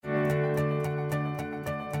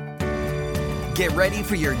Get ready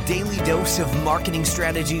for your daily dose of marketing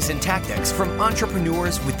strategies and tactics from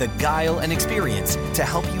entrepreneurs with the guile and experience to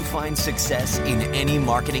help you find success in any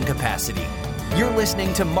marketing capacity. You're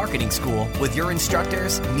listening to Marketing School with your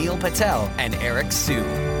instructors, Neil Patel and Eric Siu.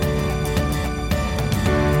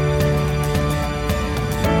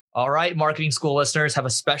 All right, Marketing School listeners, have a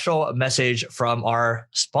special message from our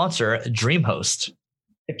sponsor, DreamHost.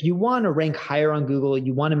 If you want to rank higher on Google,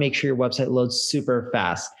 you want to make sure your website loads super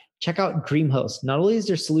fast. Check out DreamHost. Not only is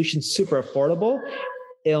their solution super affordable,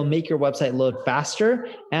 it'll make your website load faster,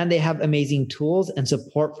 and they have amazing tools and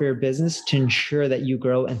support for your business to ensure that you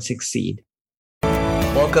grow and succeed.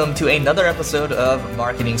 Welcome to another episode of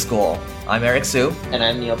Marketing School. I'm Eric Siu. And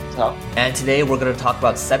I'm Neil Patel. And today we're going to talk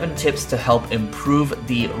about 7 tips to help improve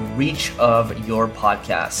the reach of your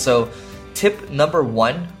podcast. So tip number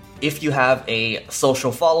 1, if you have a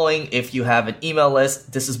social following, if you have an email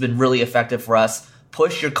list, this has been really effective for us.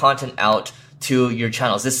 Push your content out to your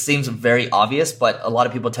channels. This seems very obvious, but a lot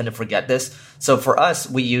of people tend to forget this. So for us,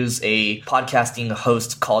 we use a podcasting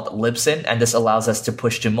host called Libsyn, and this allows us to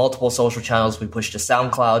push to multiple social channels. We push to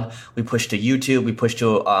SoundCloud, we push to YouTube, we push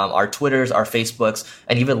to our Twitters, our Facebooks,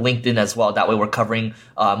 and even LinkedIn as well. That way we're covering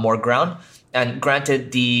more ground. And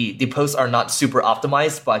granted, the posts are not super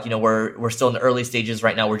optimized, but we're still in the early stages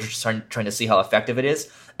right now. We're just trying to see how effective it is,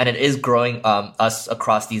 and it is growing us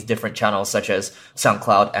across these different channels such as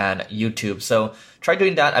SoundCloud and YouTube. So try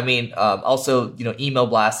doing that. I mean, also email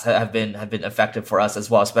blasts have been effective for us as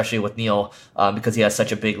well, especially with Neil because he has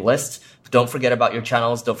such a big list. Don't forget about your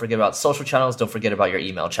channels. Don't forget about social channels. Don't forget about your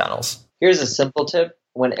email channels. Here's a simple tip.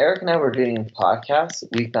 When Eric and I were doing podcasts,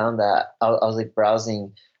 we found that I was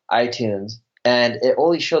browsing iTunes, and it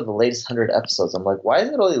only showed the latest 100 episodes. I'm like, why is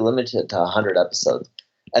it only limited to 100 episodes?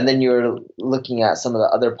 And then you're looking at some of the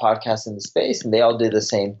other podcasts in the space, and they all do the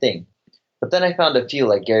same thing. But then I found a few,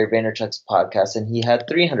 like Gary Vaynerchuk's podcast, and he had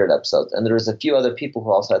 300 episodes. And there was a few other people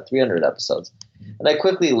who also had 300 episodes. And I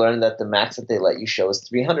quickly learned that the max that they let you show is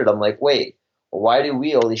 300. I'm like, wait, why do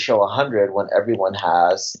we only show 100 when everyone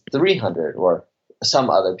has 300? Or some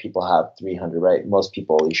other people have 300, right? Most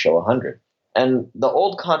people only show 100. And the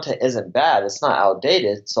old content isn't bad. It's not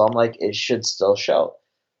outdated. So I'm like, it should still show.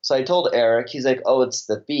 So I told Eric, he's like, oh, it's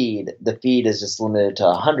the feed. The feed is just limited to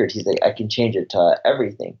 100. He's like, I can change it to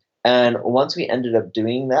everything. And once we ended up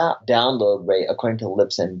doing that, download rate, according to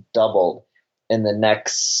Libsyn, doubled in the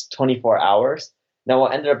next 24 hours. Now,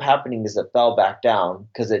 what ended up happening is it fell back down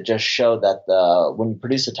because it just showed that when you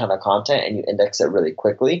produce a ton of content and you index it really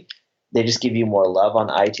quickly, they just give you more love on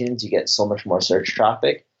iTunes. You get so much more search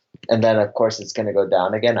traffic. And then, of course, it's going to go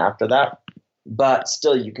down again after that. But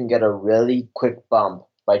still, you can get a really quick bump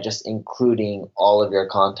by just including all of your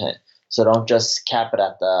content. So don't just cap it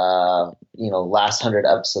at the last 100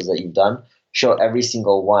 episodes that you've done. Show every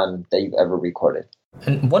single one that you've ever recorded.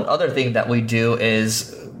 And one other thing that we do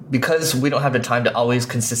is, because we don't have the time to always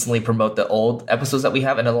consistently promote the old episodes that we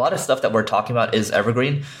have, and a lot of stuff that we're talking about is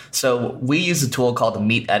evergreen. So we use a tool called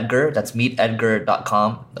MeetEdgar. That's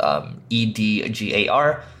meetedgar.com,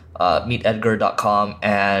 EDGAR. meetedgar.com,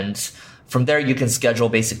 and from there you can schedule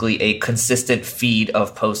basically a consistent feed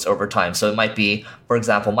of posts over time. So it might be, for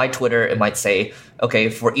example, my Twitter, it might say, okay,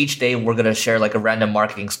 for each day we're going to share like a random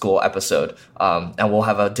Marketing School episode, and we'll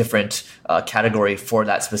have a different category for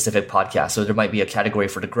that specific podcast. So there might be a category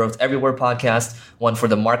for the Growth Everywhere podcast, one for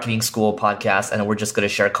the Marketing School podcast, and we're just going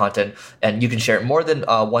to share content. And you can share it more than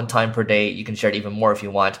one time per day. You can share it even more if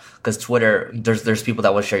you want, because Twitter, there's people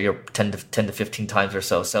that will share your 10 to 15 times or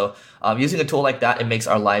so. So using a tool like that, it makes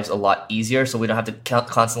our lives a lot easier. So we don't have to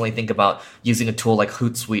constantly think about using a tool like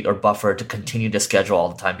Hootsuite or Buffer to continue to schedule all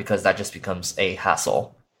the time, because that just becomes a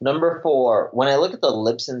hassle. Number 4, when I look at the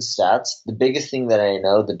Libsyn stats, the biggest thing that I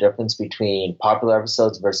know, the difference between popular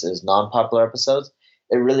episodes versus non-popular episodes,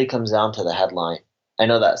 it really comes down to the headline. I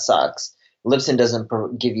know that sucks. Libsyn doesn't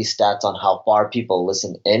give you stats on how far people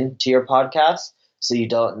listen in to your podcast, so you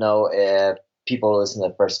don't know if people listen to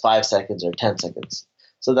the first 5 seconds or 10 seconds.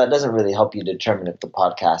 So that doesn't really help you determine if the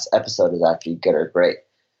podcast episode is actually good or great.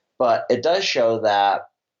 But it does show that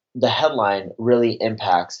the headline really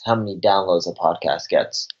impacts how many downloads a podcast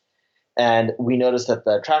gets. And we notice that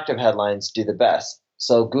the attractive headlines do the best.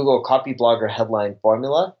 So Google Copy Blogger headline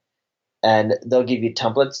formula, and they'll give you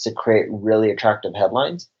templates to create really attractive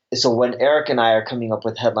headlines. So when Eric and I are coming up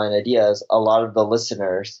with headline ideas, a lot of the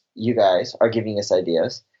listeners, you guys, are giving us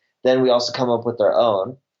ideas. Then we also come up with our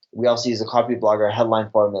own. We also use a Copy Blogger headline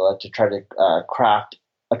formula to try to craft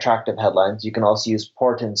attractive headlines. You can also use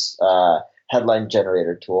Portent's headline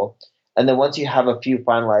generator tool. And then once you have a few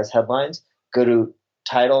finalized headlines, go to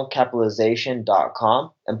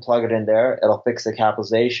titlecapitalization.com and plug it in there. It'll fix the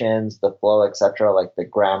capitalizations, the flow, etc., like the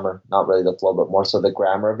grammar, not really the flow, but more so the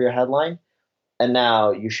grammar of your headline. And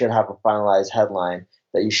now you should have a finalized headline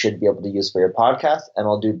that you should be able to use for your podcast, and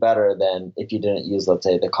it'll do better than if you didn't use, let's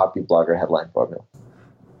say, the Copyblogger headline formula.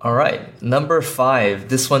 All right. Number 5.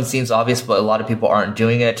 This one seems obvious, but a lot of people aren't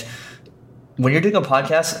doing it. When you're doing a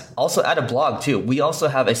podcast, also add a blog too. We also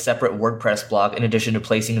have a separate WordPress blog in addition to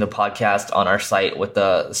placing the podcast on our site with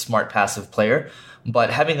the Smart Passive Player.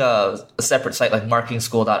 But having a separate site like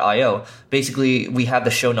marketingschool.io, basically we have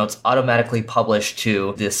the show notes automatically published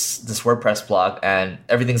to this WordPress blog, and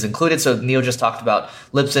everything's included. So Neil just talked about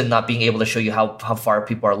Libsyn not being able to show you how far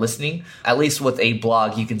people are listening. At least with a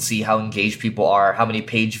blog, you can see how engaged people are, how many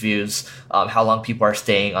page views, how long people are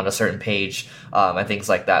staying on a certain page, and things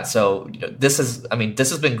like that. So this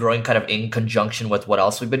has been growing kind of in conjunction with what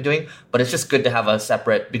else we've been doing, but it's just good to have a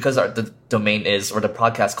separate, because the domain is, or the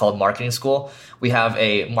podcast called Marketing School, we have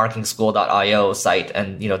a marketingschool.io site,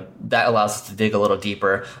 and that allows us to dig a little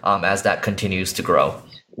deeper as that continues to grow.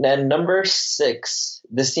 Then number 6,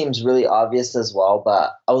 this seems really obvious as well,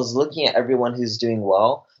 but I was looking at everyone who's doing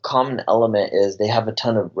well. Common element is they have a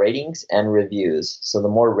ton of ratings and reviews. So the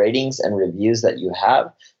more ratings and reviews that you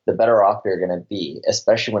have, the better off you're going to be,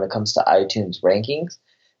 especially when it comes to iTunes rankings.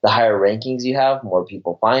 The higher rankings you have, more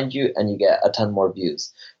people find you, and you get a ton more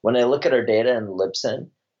views. When I look at our data in Libsyn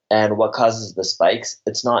and what causes the spikes,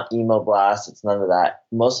 it's not email blasts, it's none of that.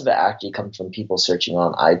 Most of it actually comes from people searching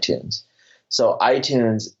on iTunes. So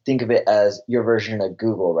iTunes, think of it as your version of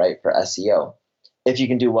Google, right, for SEO. If you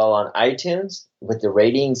can do well on iTunes with the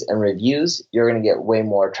ratings and reviews, you're going to get way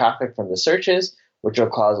more traffic from the searches, which will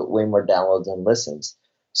cause way more downloads and listens.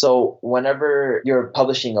 So whenever you're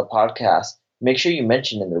publishing a podcast, make sure you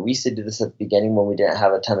mention in there. We used to do this at the beginning when we didn't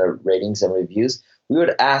have a ton of ratings and reviews. We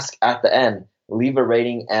would ask at the end, leave a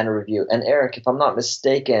rating and a review. And Eric, if I'm not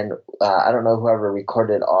mistaken, I don't know whoever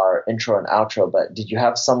recorded our intro and outro, but did you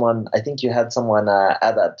have someone, I think you had someone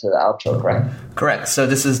add that to the outro, correct? Correct. So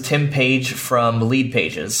this is Tim Page from Lead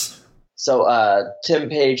Pages. So Tim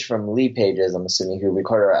Page from Lead Pages, I'm assuming, who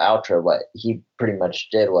recorded our outro, what he pretty much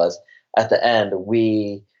did was at the end,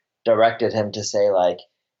 we directed him to say like,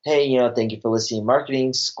 hey, thank you for listening to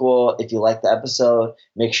Marketing School. If you like the episode,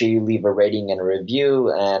 make sure you leave a rating and a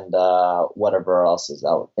review and whatever else is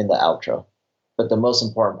out in the outro. But the most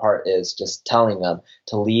important part is just telling them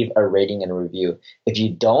to leave a rating and a review. If you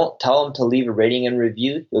don't tell them to leave a rating and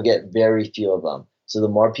review, you'll get very few of them. So the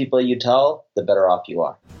more people you tell, the better off you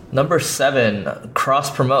are. Number 7,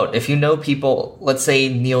 cross-promote. If you know people, let's say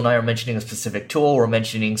Neil and I are mentioning a specific tool, we're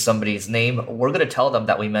mentioning somebody's name, we're going to tell them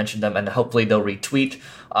that we mentioned them, and hopefully they'll retweet.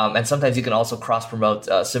 And sometimes you can also cross-promote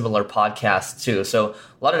similar podcasts too. So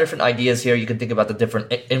a lot of different ideas here. You can think about the different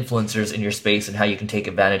influencers in your space and how you can take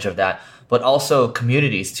advantage of that. But also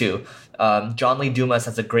communities too. John Lee Dumas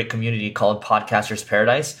has a great community called Podcasters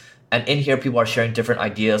Paradise. And in here, people are sharing different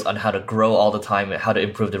ideas on how to grow all the time and how to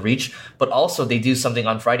improve the reach. But also, they do something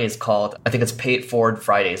on Fridays called, I think it's Pay It Forward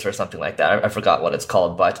Fridays or something like that. I forgot what it's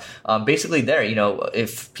called. But basically there,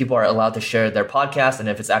 if people are allowed to share their podcast and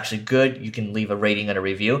if it's actually good, you can leave a rating and a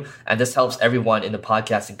review. And this helps everyone in the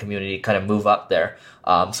podcasting community kind of move up there.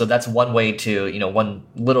 So that's one way to, one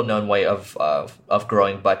little known way of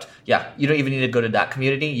growing. But yeah, you don't even need to go to that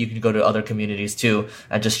community. You can go to other communities too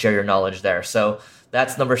and just share your knowledge there. So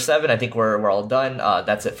that's number 7. I think we're all done.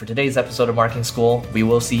 That's it for today's episode of Marketing School. We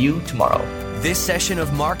will see you tomorrow. This session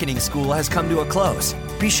of Marketing School has come to a close.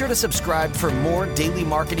 Be sure to subscribe for more daily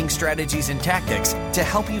marketing strategies and tactics to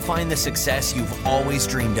help you find the success you've always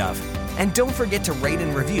dreamed of. And don't forget to rate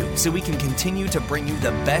and review so we can continue to bring you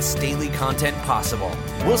the best daily content possible.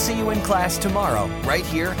 We'll see you in class tomorrow, right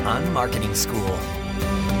here on Marketing School.